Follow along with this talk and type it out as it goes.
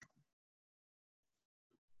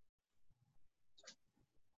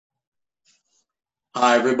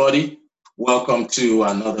Hi, everybody. Welcome to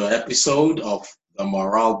another episode of the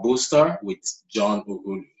Morale Booster with John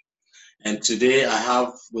Ughulu. And today I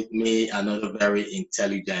have with me another very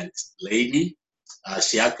intelligent lady.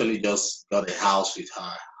 She actually just got a house with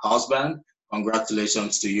her husband.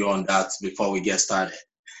 Congratulations to you on that before we get started.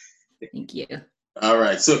 Thank you. All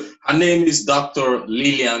right. So her name is Dr.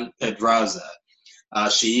 Lillian Pedraza.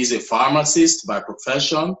 She is a pharmacist by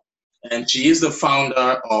profession, and she is the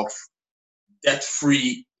founder of Debt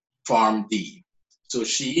Free Farm D. So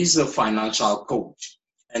she is a financial coach.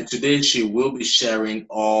 And today she will be sharing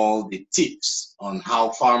all the tips on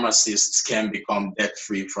how pharmacists can become debt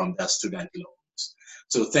free from their student loans.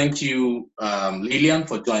 So thank you, Lillian,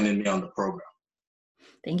 for joining me on the program.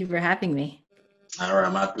 Thank you for having me. All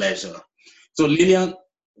right, my pleasure. So, Lillian,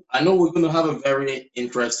 I know we're going to have a very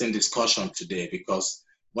interesting discussion today because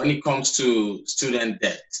when it comes to student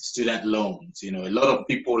debt, student loans, a lot of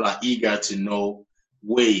people are eager to know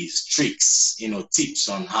ways, tricks, tips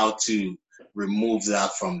on how to remove that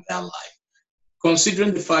from their life.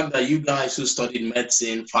 Considering the fact that you guys who studied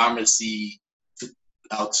medicine, pharmacy, took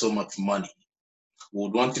out so much money, we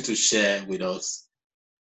would want you to share with us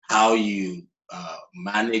how you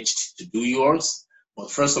managed to do yours. But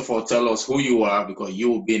first of all, tell us who you are because you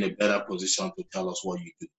will be in a better position to tell us what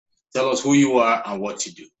you do. Tell us who you are and what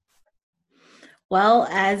you do. Well,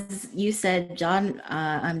 as you said, John,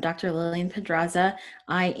 I'm Dr. Lillian Pedraza.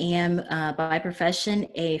 I am by profession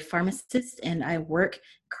a pharmacist, and I work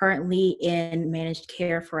currently in managed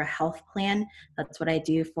care for a health plan. That's what I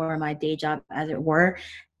do for my day job, as it were.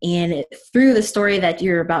 And through the story that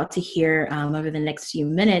you're about to hear over the next few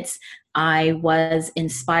minutes, I was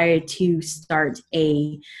inspired to start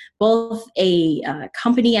both a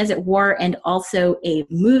company, as it were, and also a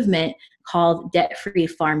movement called Debt Free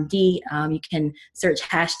Farm D. You can search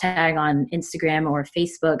hashtag on Instagram or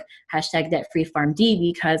Facebook, hashtag Debt Free Farm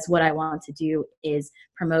D, because what I want to do is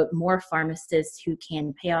promote more pharmacists who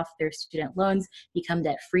can pay off their student loans, become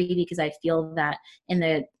debt free, because I feel that in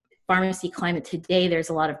the pharmacy climate today,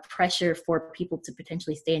 there's a lot of pressure for people to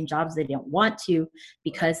potentially stay in jobs they don't want to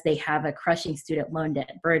because they have a crushing student loan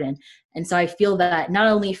debt burden. And so I feel that not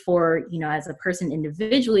only for, as a person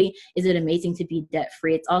individually, is it amazing to be debt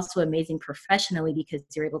free, it's also amazing professionally because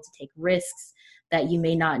you're able to take risks that you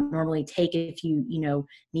may not normally take if you,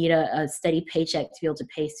 need a steady paycheck to be able to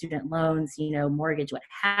pay student loans, mortgage, what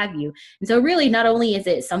have you. And so really not only is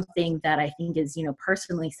it something that I think is,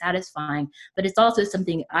 personally satisfying, but it's also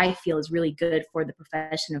something I feel is really good for the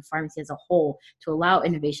profession of pharmacy as a whole to allow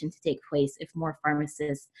innovation to take place if more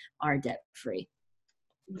pharmacists are debt free.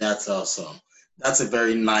 That's awesome. That's a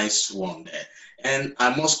very nice one there. And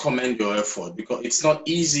I must commend your effort because it's not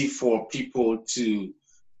easy for people to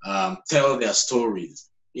tell their stories.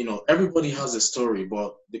 Everybody has a story,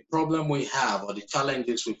 but the problem we have or the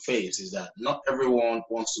challenges we face is that not everyone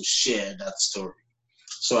wants to share that story.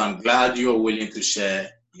 So I'm glad you are willing to share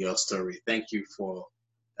your story. Thank you for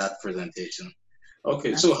that presentation.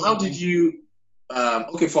 Okay, so how did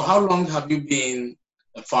Absolutely. you, for how long have you been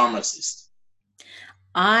a pharmacist?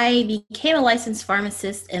 I became a licensed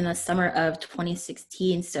pharmacist in the summer of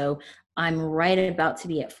 2016, so I'm right about to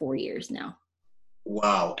be at 4 years now.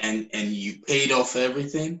 Wow, and you paid off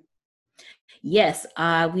everything? Yes,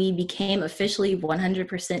 we became officially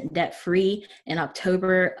 100% debt free in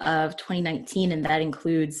October of 2019, and that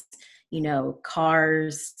includes,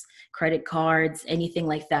 cars, credit cards, anything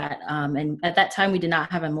like that. And at that time, we did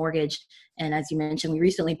not have a mortgage. And as you mentioned, we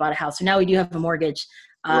recently bought a house, so now we do have a mortgage.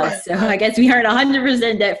 Right, So right. I guess we aren't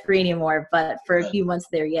 100% debt free anymore. But for a few months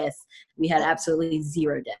there, yes, we had Oh, absolutely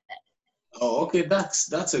zero debt. okay,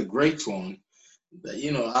 that's a great one.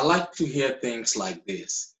 I like to hear things like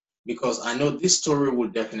this because I know this story will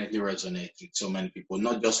definitely resonate with so many people,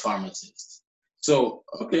 not just pharmacists. So,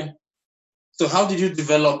 okay. So how did you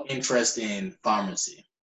develop interest in pharmacy?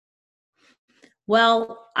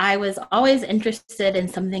 Well, I was always interested in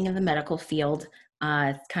something in the medical field.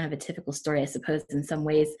 It's kind of a typical story, I suppose, in some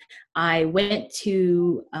ways. I went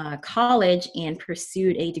to college and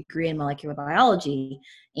pursued a degree in molecular biology.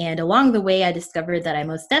 And along the way, I discovered that I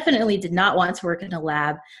most definitely did not want to work in a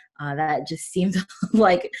lab. That just seemed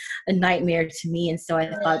like a nightmare to me. And so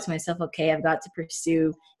I thought Right. to myself, okay, I've got to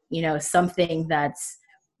pursue, something that's,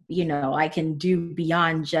 I can do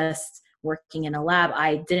beyond just working in a lab.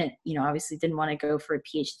 I didn't, obviously didn't want to go for a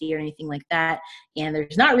PhD or anything like that. And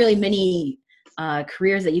there's not really many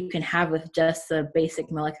careers that you can have with just a basic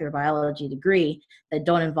molecular biology degree that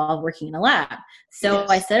don't involve working in a lab. So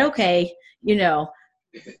I Yes. said, okay, you know,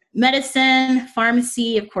 medicine,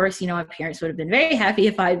 pharmacy. Of course, my parents would have been very happy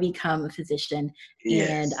if I become a physician.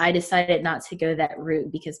 And Yes. I decided not to go that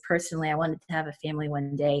route because personally I wanted to have a family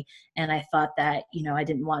one day. And I thought that, I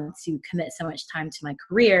didn't want to commit so much time to my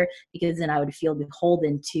career because then I would feel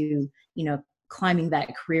beholden to, climbing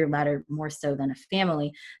that career ladder more so than a family.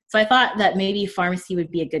 So I thought that maybe pharmacy would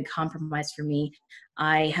be a good compromise for me.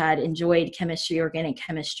 I had enjoyed chemistry, organic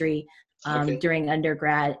chemistry, Okay. during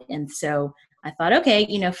undergrad. And so I thought,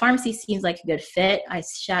 okay, pharmacy seems like a good fit. I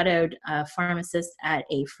shadowed a pharmacist at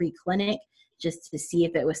a free clinic just to see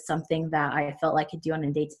if it was something that I felt like I could do on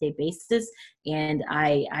a day-to-day basis. And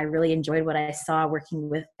I really enjoyed what I saw working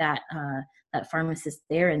with that pharmacist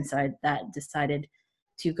there. And so that decided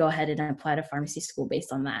to go ahead and apply to pharmacy school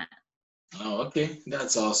based on that. Oh, okay.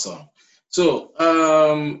 That's awesome. So,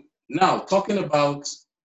 now talking about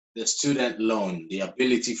the student loan, the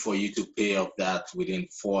ability for you to pay off that within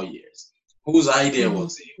 4 years. Whose idea Mhm.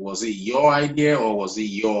 was it? Was it your idea or was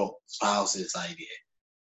it your spouse's idea?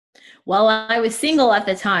 Well, I was single at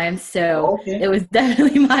the time, so it Okay. was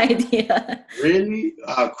definitely my idea. Really?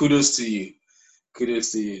 Kudos to you.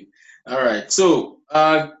 Kudos to you. All right. So,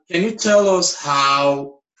 can you tell us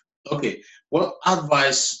how, okay, what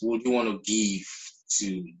advice would you want to give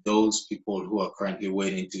to those people who are currently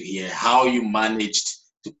waiting to hear how you managed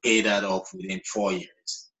to pay that off within 4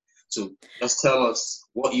 years? So, just tell us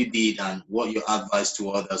what you did and what your advice to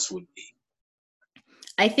others would be.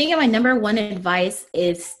 I think my number one advice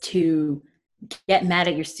is to get mad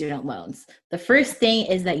at your student loans. The first thing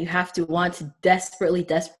is that you have to want to desperately,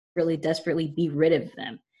 desperately, desperately be rid of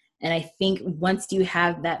them. And I think once you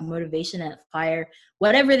have that motivation and fire,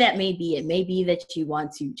 whatever that may be, it may be that you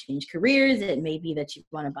want to change careers, it may be that you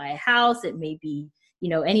want to buy a house, it may be,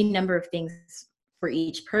 any number of things for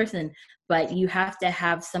each person, but you have to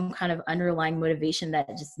have some kind of underlying motivation that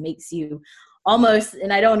just makes you almost,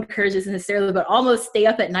 and I don't encourage this necessarily, but almost stay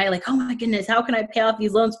up at night like, oh my goodness, how can I pay off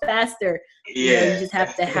these loans faster? You Yeah. just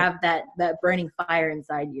have to have that burning fire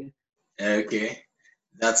inside you. Okay.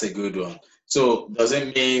 That's a good one. So, does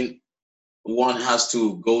it mean one has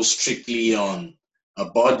to go strictly on a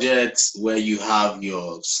budget where you have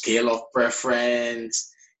your scale of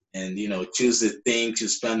preference and choose the thing to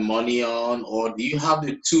spend money on, or do you have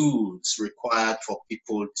the tools required for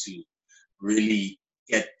people to really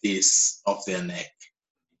get this off their neck?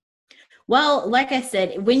 Well, like I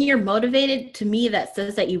said, when you're motivated, to me, that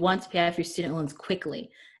says that you want to pay off your student loans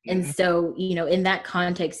quickly. And Mhm. so, in that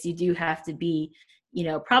context, you do have to be,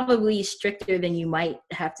 probably stricter than you might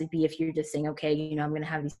have to be if you're just saying, okay, I'm going to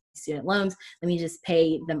have these student loans. Let me just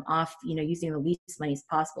pay them off, using the least money as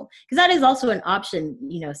possible. Because that is also an option.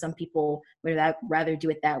 Some people would rather do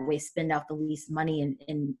it that way, spend out the least money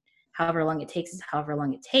and however long it takes is however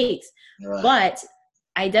long it takes. Right, But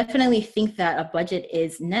I definitely think that a budget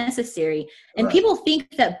is necessary. And right, people think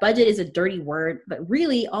that budget is a dirty word, but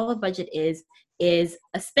really all a budget is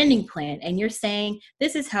a spending plan. And you're saying,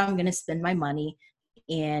 this is how I'm going to spend my money.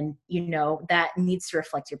 And that needs to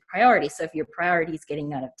reflect your priorities. So if your priority is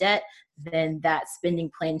getting out of debt, then that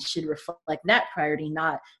spending plan should reflect that priority,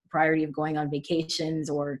 not the priority of going on vacations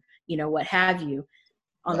or what have you.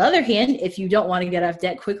 On the right. other hand, if you don't want to get out of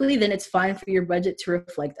debt quickly, then it's fine for your budget to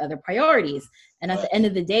reflect other priorities. And at Right. the end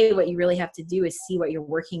of the day, what you really have to do is see what you're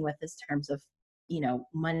working with in terms of,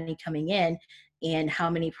 money coming in and how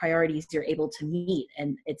many priorities you're able to meet.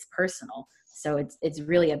 And it's personal. So it's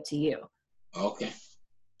really up to you. Okay.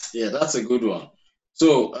 Yeah, that's a good one.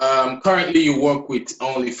 So, currently you work with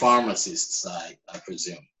only pharmacists, I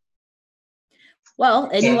presume, Well,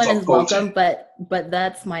 in terms anyone of is welcome, coaching. but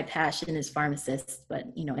that's my passion is pharmacists. But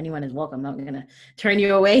anyone is welcome. I'm not gonna turn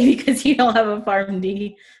you away because you don't have a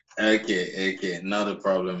PharmD. Okay, okay, not a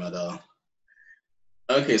problem at all.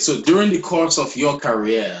 Okay, so during the course of your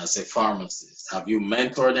career as a pharmacist, have you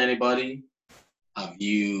mentored anybody? Have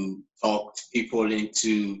you talked people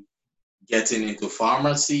into getting into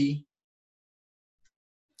pharmacy?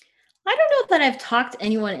 I don't know that I've talked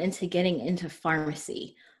anyone into getting into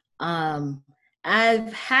pharmacy. Um,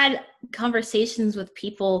 I've had conversations with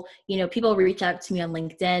people, people reach out to me on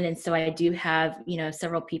LinkedIn. And so I do have,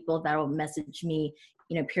 several people that will message me,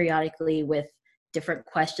 periodically with different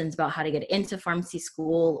questions about how to get into pharmacy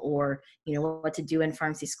school or, what to do in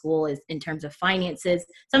pharmacy school is in terms of finances.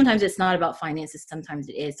 Sometimes it's not about finances, sometimes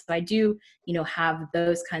it is. So I do, have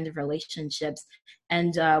those kinds of relationships.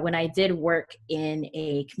 And when I did work in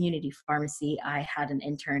a community pharmacy, I had an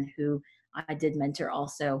intern who I did mentor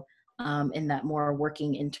also in that more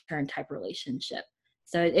working intern type relationship.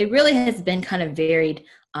 So it really has been kind of varied.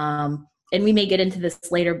 And we may get into this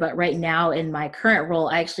later, but right now in my current role,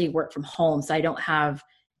 I actually work from home. So I don't have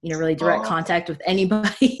really direct contact with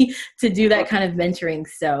anybody to do that kind of mentoring.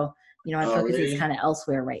 So, my focus is really? kind of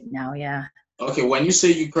elsewhere right now. Yeah. Okay, when you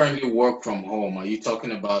say you currently work from home, are you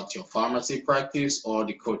talking about your pharmacy practice or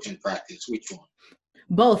the coaching practice? Which one?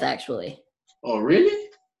 Both, actually. Oh, really?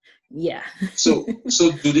 Yeah. So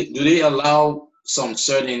do they allow some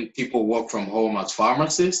certain people work from home as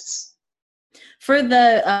pharmacists? For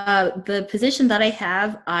the position that I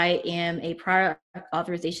have, I am a prior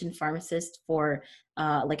authorization pharmacist for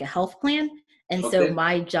like a health plan. And so Okay.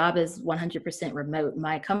 my job is 100% remote.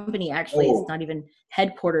 My company actually is Oh, not even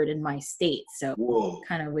headquartered in my state. So whoa,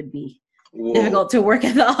 kind of would be whoa, difficult to work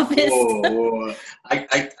at the office. whoa.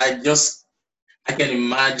 I can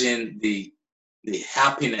imagine the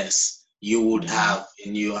happiness you would Mhm. have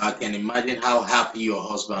in you. I can imagine how happy your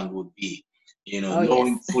husband would be, Oh,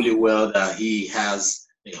 knowing yes. fully well that he has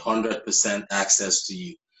 100% access to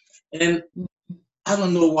you. And I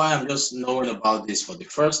don't know why I'm just knowing about this for the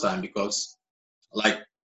first time because, like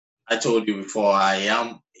I told you before, I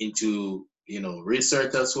am into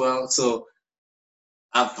research as well. So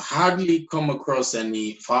I've hardly come across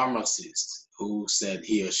any pharmacist who said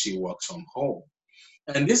he or she works from home.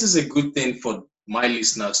 And this is a good thing for my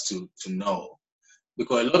listeners to know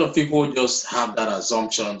because a lot of people just have that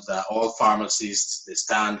assumption that all pharmacists they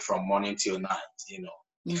stand from morning till night,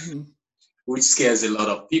 Mm-hmm. which scares a lot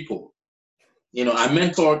of people. I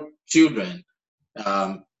mentor children,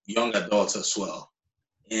 young adults as well,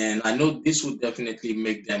 and I know this would definitely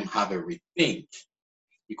make them have a rethink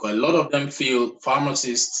because a lot of them feel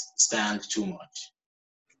pharmacists stand too much.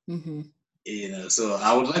 Mm-hmm. So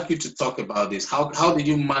I would like you to talk about this. How did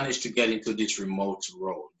you manage to get into this remote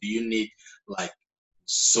role? Do you need like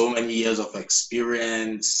so many years of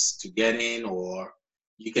experience to get in, or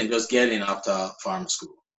you can just get in after farm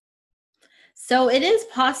school? So it is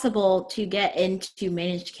possible to get into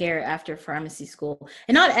managed care after pharmacy school.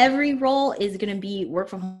 And not every role is going to be work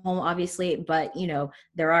from home, obviously, but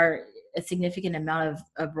there are a significant amount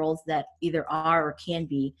of roles that either are or can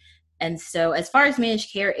be. And so as far as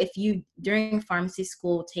managed care, if you during pharmacy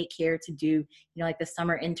school take care to do, like the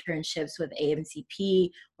summer internships with AMCP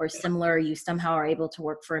or similar, you somehow are able to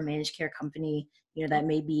work for a managed care company, that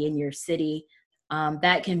may be in your city.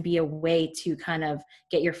 That can be a way to kind of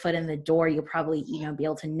get your foot in the door. You'll probably, be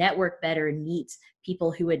able to network better and meet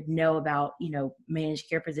people who would know about, managed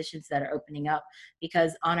care positions that are opening up.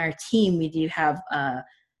 Because on our team, we do have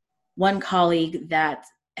one colleague that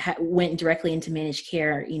went directly into managed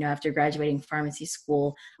care, after graduating pharmacy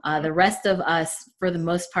school. The rest of us, for the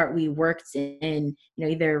most part, we worked in,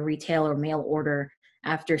 either retail or mail order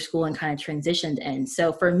after school and kind of transitioned in.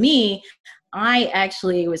 So for me, I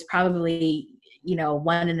actually was probably,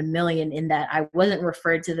 one in a million in that I wasn't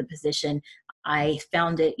referred to the position. I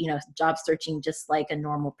found it, job searching just like a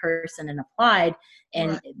normal person and applied.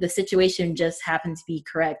 And Right. the situation just happened to be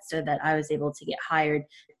correct so that I was able to get hired.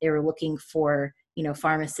 They were looking for,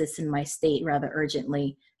 pharmacists in my state rather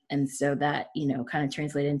urgently. And so that, kind of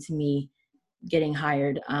translated into me getting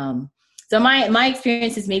hired. So my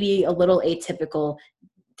experience is maybe a little atypical.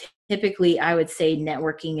 Typically, I would say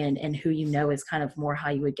networking and who is kind of more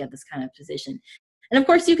how you would get this kind of position. And of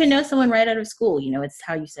course, you can know someone right out of school. It's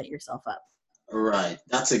how you set yourself up. Right.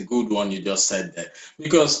 That's a good one you just said there.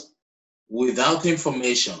 Because without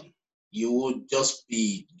information, you would just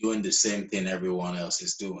be doing the same thing everyone else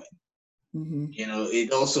is doing. Mm-hmm.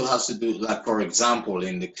 It also has to do, like, for example,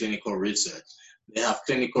 in the clinical research, they have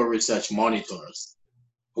clinical research monitors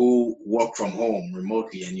who work from home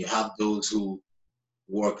remotely, and you have those who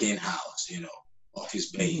work in-house,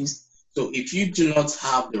 office Mm-hmm. based. So if you do not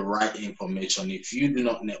have the right information, if you do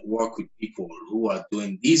not network with people who are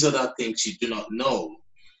doing these other things you do not know,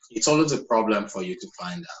 it's always a problem for you to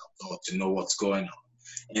find out or to know what's going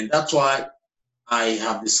on. And that's why I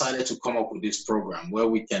have decided to come up with this program where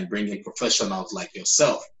we can bring in professionals like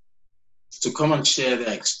yourself to come and share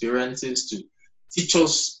their experiences, to teach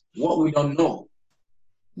us what we don't know,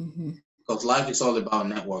 Mm-hmm. because life is all about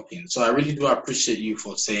networking. So I really do appreciate you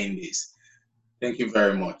for saying this. Thank you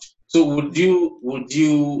very much. So would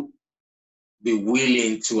you be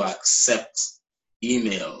willing to accept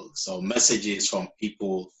emails or messages from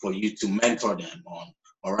people for you to mentor them on,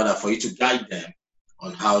 or rather for you to guide them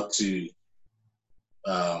on how to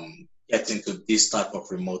get into this type of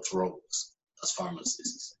remote roles as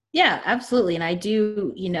pharmacists? Yeah, absolutely. And I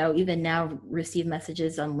do, even now receive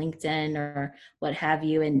messages on LinkedIn or what have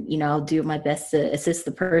you. And, I'll do my best to assist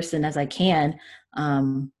the person as I can.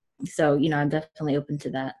 So, I'm definitely open to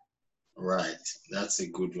that. Right, that's a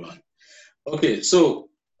good one. Okay, so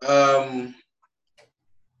um,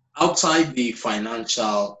 outside the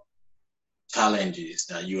financial challenges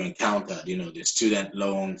that you encountered, the student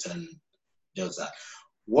loans and just that.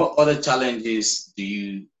 What other challenges do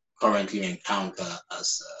you currently encounter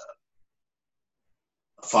as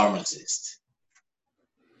a pharmacist?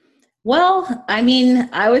 Well, I mean,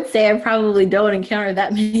 I would say I probably don't encounter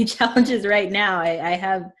that many challenges right now. I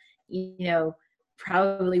have, you know,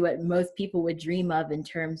 probably what most people would dream of in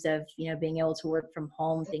terms of, being able to work from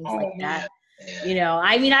home, things like Oh, that. yeah. Yeah.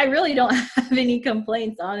 I mean, I really don't have any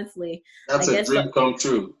complaints, honestly. I That's a guess, dream come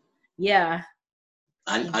true. yeah,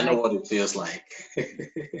 I know what it feels like.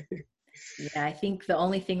 yeah, I think the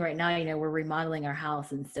only thing right now, we're remodeling our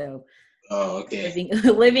house. And so Oh, okay.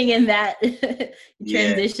 living in that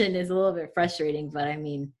Yeah. transition is a little bit frustrating, but I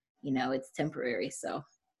mean, it's temporary. So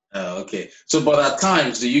Oh, okay. So, but at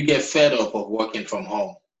times, do you get fed up of working from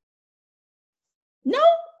home? no,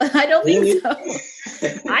 I don't think Really? so.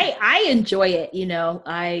 I enjoy it.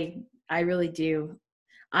 I really do.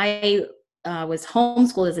 I was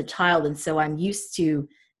homeschooled as a child, and so I'm used to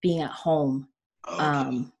being at home. Okay.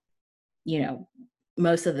 Um, you know,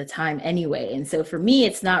 most of the time anyway. And so for me,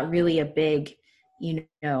 it's not really a big,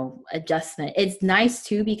 adjustment. It's nice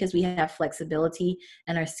too, because we have flexibility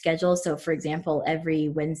in our schedule. So for example, every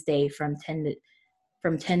Wednesday from 10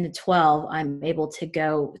 to 12, I'm able to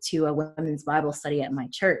go to a women's Bible study at my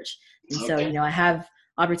church. And so, Okay. I have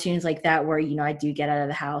opportunities like that where, I do get out of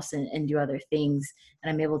the house and do other things.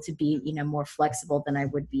 And I'm able to be, more flexible than I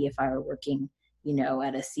would be if I were working,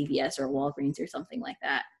 at a CVS or Walgreens or something like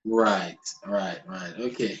that. Right, right.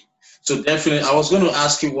 Okay. So definitely, I was going to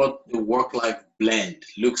ask you what the work-life blend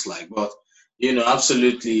looks like, but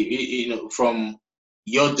absolutely, from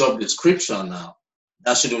your job description now,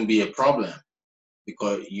 that shouldn't be a problem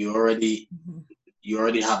because Mhm. you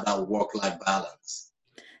already have that work-life balance.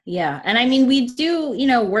 Yeah. And I mean, we do,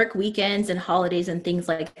 work weekends and holidays and things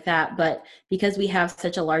like that. But because we have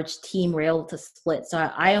such a large team, we're able to split. So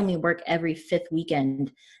I only work every fifth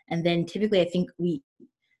weekend. And then typically, I think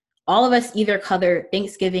all of us either cover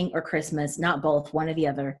Thanksgiving or Christmas, not both, one or the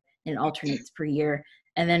other, and alternates per year.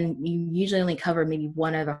 And then you usually only cover maybe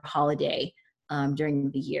one other holiday during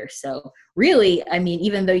the year. So really, I mean,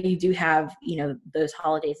 even though you do have, those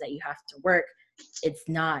holidays that you have to work, it's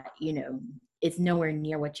not, it's nowhere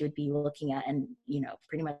near what you would be looking at in,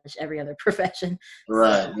 pretty much every other profession.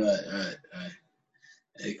 Right, So right.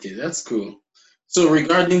 Okay, that's cool. So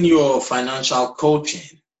regarding your financial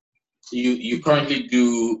coaching, you currently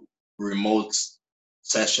do remote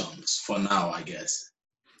sessions for now, I guess.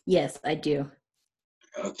 yes, I do.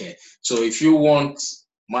 Okay. So if you want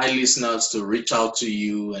my listeners to reach out to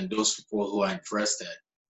you and those people who are interested,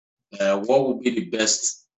 what would be the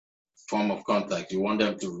best form of contact? You want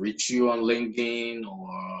them to reach you on LinkedIn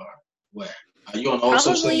or where? Are you on all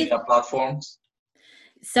social Probably. media platforms?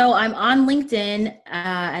 So I'm on LinkedIn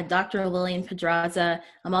at Dr. Lillian Pedraza.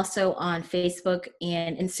 I'm also on Facebook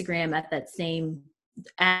and Instagram at that same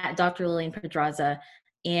at Dr. Lillian Pedraza.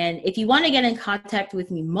 And if you want to get in contact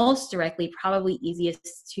with me most directly, probably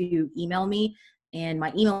easiest to email me. And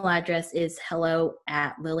my email address is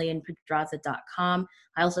hello@lillianpedraza.com.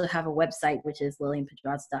 I also have a website, which is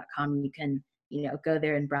lillianpedraza.com. You can, go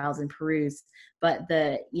there and browse and peruse. But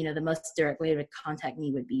the most direct way to contact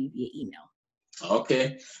me would be via email.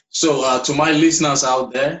 Okay. So to my listeners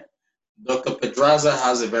out there, Dr. Pedraza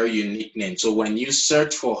has a very unique name. So when you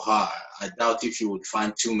search for her, I doubt if you would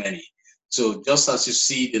find too many. So just as you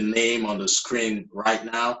see the name on the screen right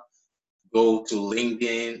now, go to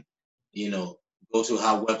LinkedIn, you know, go to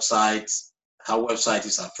her website. Her website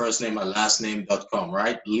is her first name, her last name.com,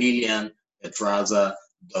 right?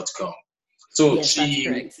 LillianPedraza.com. So Yes, that's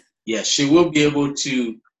correct. she will be able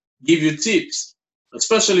to give you tips,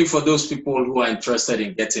 especially for those people who are interested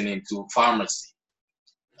in getting into pharmacy.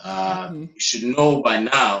 Mm-hmm. You should know by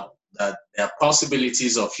now that there are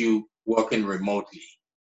possibilities of you working remotely.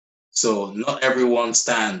 So not everyone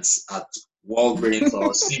stands at Walgreens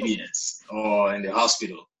or CVS or in the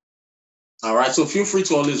hospital. All right. So feel free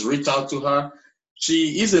to always reach out to her.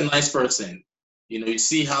 She is a nice person. You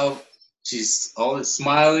see how she's always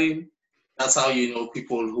smiling. That's how you know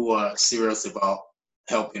people who are serious about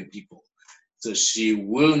helping people. So she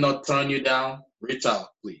will not turn you down. Reach out,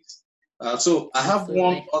 please. So I have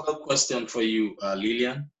one Absolutely. other question for you,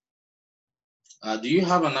 Lillian. Do you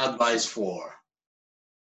have an advice for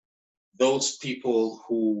those people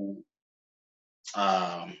who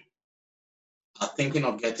um, are thinking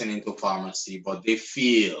of getting into pharmacy, but they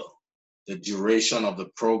feel the duration of the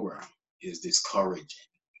program is discouraging?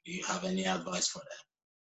 Do you have any advice for them?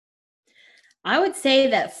 I would say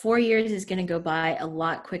that 4 years is going to go by a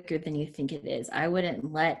lot quicker than you think it is. I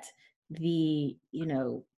wouldn't let the,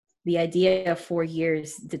 the idea of 4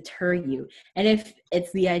 years deter you. And if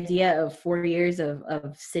it's the idea of 4 years of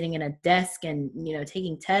sitting in a desk and,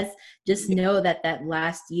 taking tests, just know that that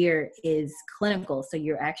last year is clinical. So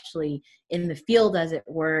you're actually in the field, as it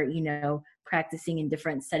were, practicing in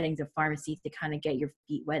different settings of pharmacy to kind of get your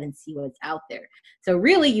feet wet and see what's out there. So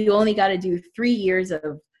really, you only got to do 3 years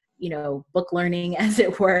of, book learning, as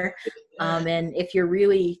it were. And if you're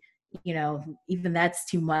really, even that's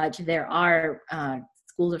too much, there are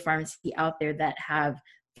schools of pharmacy out there that have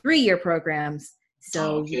 3-year programs.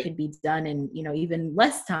 So you could be done in, even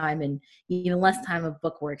less time, and even less time of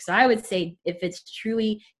book work. So I would say, if it's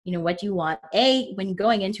truly, what you want, when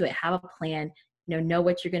going into it, have a plan, know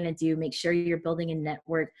what you're going to do, make sure you're building a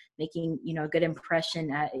network, making, a good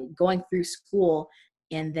impression at going through school,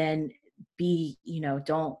 and then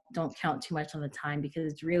don't count too much on the time,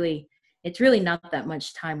 because it's really not that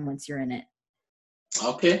much time once you're in it.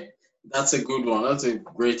 Okay, that's a good one. That's a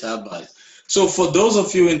great advice. So for those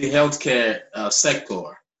of you in the healthcare sector,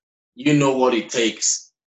 you know what it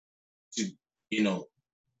takes to,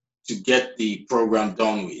 to get the program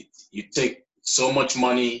done with. You take so much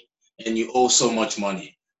money and you owe so much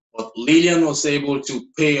money. But Lillian was able to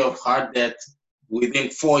pay off her debt within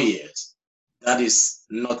 4 years. That is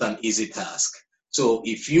not an easy task. So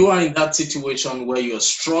if you are in that situation where you're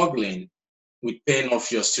struggling with paying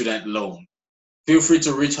off your student loan, feel free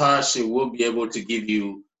to reach her. She will be able to give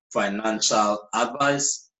you financial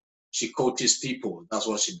advice. She coaches people. That's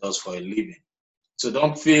what she does for a living. So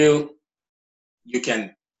don't feel you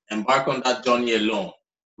can embark on that journey alone.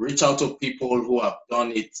 Reach out to people who have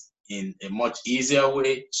done it in a much easier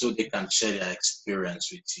way so they can share their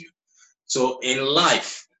experience with you. So in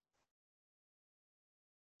life,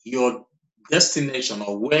 your destination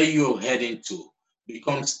or where you're heading to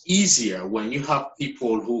becomes easier when you have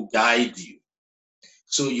people who guide you,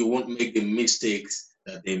 so you won't make the mistakes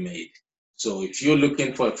that they made. So if you're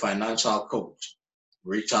looking for a financial coach,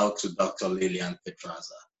 reach out to Dr. Lillian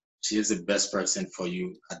Pedraza. She is the best person for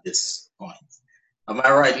you at this point. Am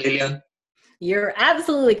I right, Lillian? You're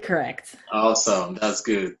absolutely correct. Awesome. That's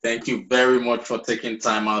good. Thank you very much for taking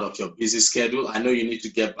time out of your busy schedule. I know you need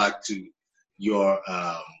to get back to your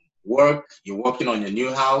work. You're working on your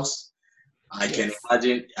new house. I can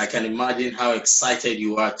imagine how excited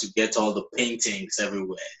you are to get all the paintings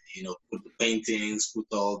everywhere. Put the paintings, put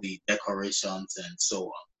all the decorations, and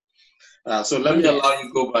so on. So let me allow you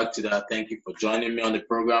to go back to that. Thank you for joining me on the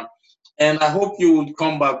program, and I hope you would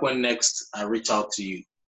come back when next I reach out to you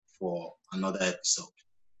for another episode.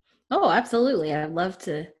 Oh, absolutely! I'd love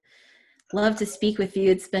to speak with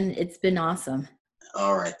you. It's been awesome.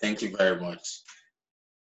 All right. Thank you very much.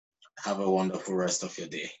 Have a wonderful rest of your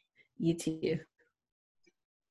day. You too.